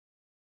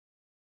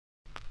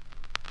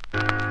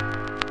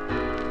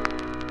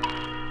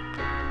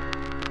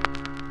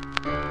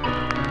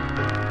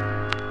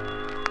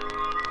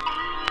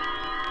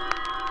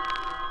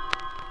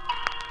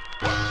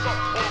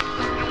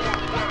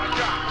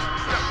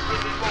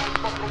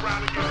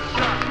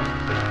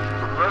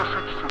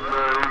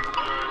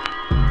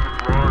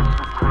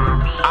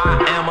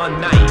a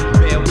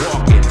nightmare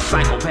walking,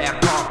 psychopath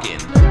talking,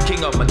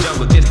 king of my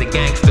jungle, just a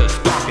gangster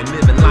stalking,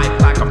 living life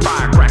like a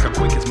firecracker,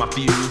 quick as my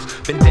fuse.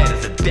 Been dead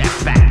as a death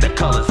fact, the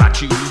colors I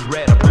choose,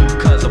 red or blue,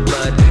 cause of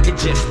blood, it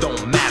just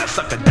don't matter.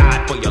 Sucker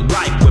died for your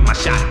life when my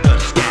shotgun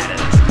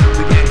scatters.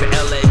 The gangs of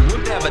LA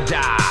will never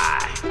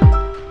die,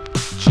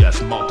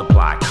 just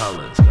multiply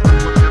colors.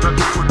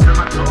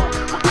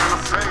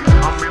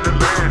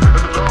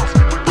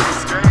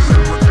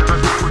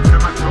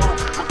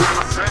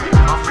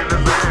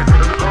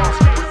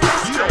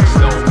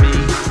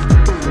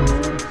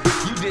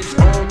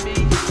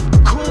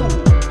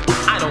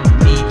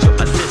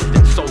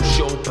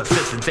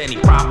 Any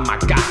problem I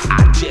got,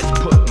 I just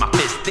put my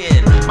fist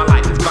in. My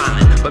life is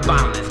violent, but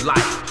violent is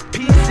life.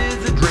 Peace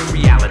is a dream,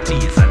 reality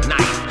is a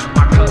knife.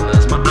 My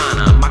colors, my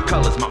honor, my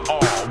colors, my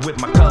all. With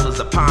my colors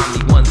upon me,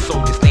 one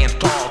soldier stands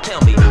tall.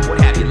 Tell me, what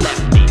have you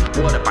left me?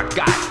 What have I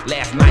got?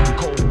 Last night in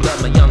cold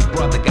blood, my young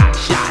brother got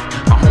shot.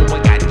 My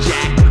homeboy got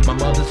jacked, my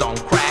mother's on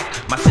crack.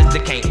 My sister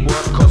can't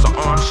work cause her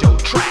arms show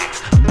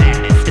tracks.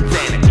 Madness,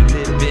 insanity,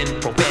 live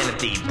in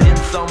profanity. Then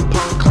some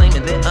punk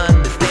claiming they're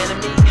understanding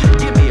me.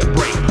 Give me a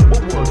break,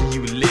 what world do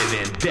you live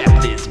in?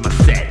 Death is my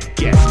set,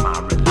 guess my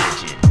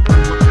religion.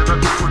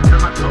 What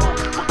can I do?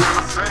 What can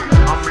I say?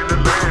 I'm in the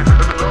land of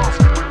the lost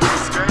with the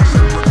escape.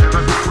 What can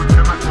I do? What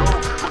can I do?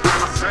 What can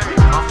I say?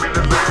 I'm in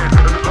the land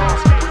of the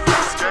lost with the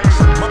escape.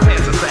 My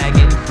pants are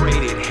sagging,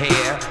 braided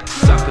hair.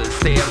 Suckers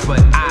stare,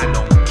 but I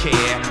don't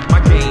care. My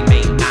game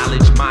ain't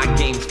knowledge, my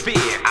game's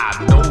fear.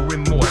 I've no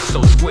remorse,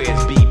 so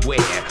squares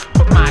beware.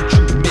 But my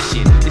true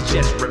mission is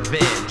just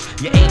revenge.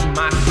 You ain't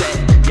my set,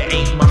 you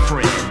ain't my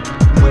friend.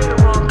 Wear the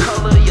wrong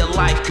color, your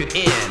life could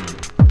end.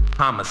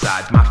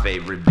 Homicide's my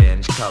favorite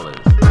revenge colors.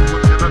 What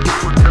can I do?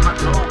 What can I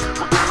do?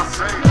 What can I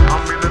say?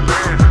 I'm in the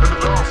land of the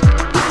lost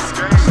with the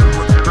escape.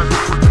 What can I do?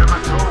 What can I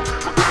do?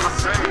 What can I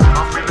say?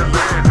 I'm in the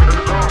land of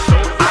the lost. So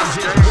I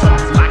just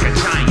walk like a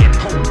giant,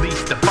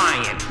 police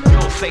defiant.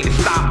 You'll say to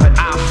stop, but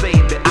I'll say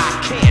that I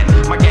can.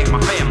 My gang,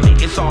 my family,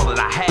 it's all that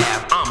I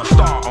have. I'm a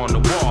star on the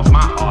walls,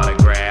 my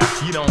autograph.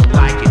 You don't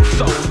like it,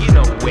 so you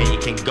know where you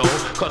can go.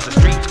 Cause the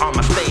streets are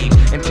my stage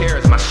and terror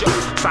is my show.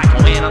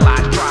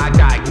 Psychoanalyze, try,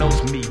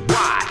 diagnose me.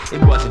 Why?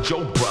 It wasn't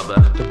your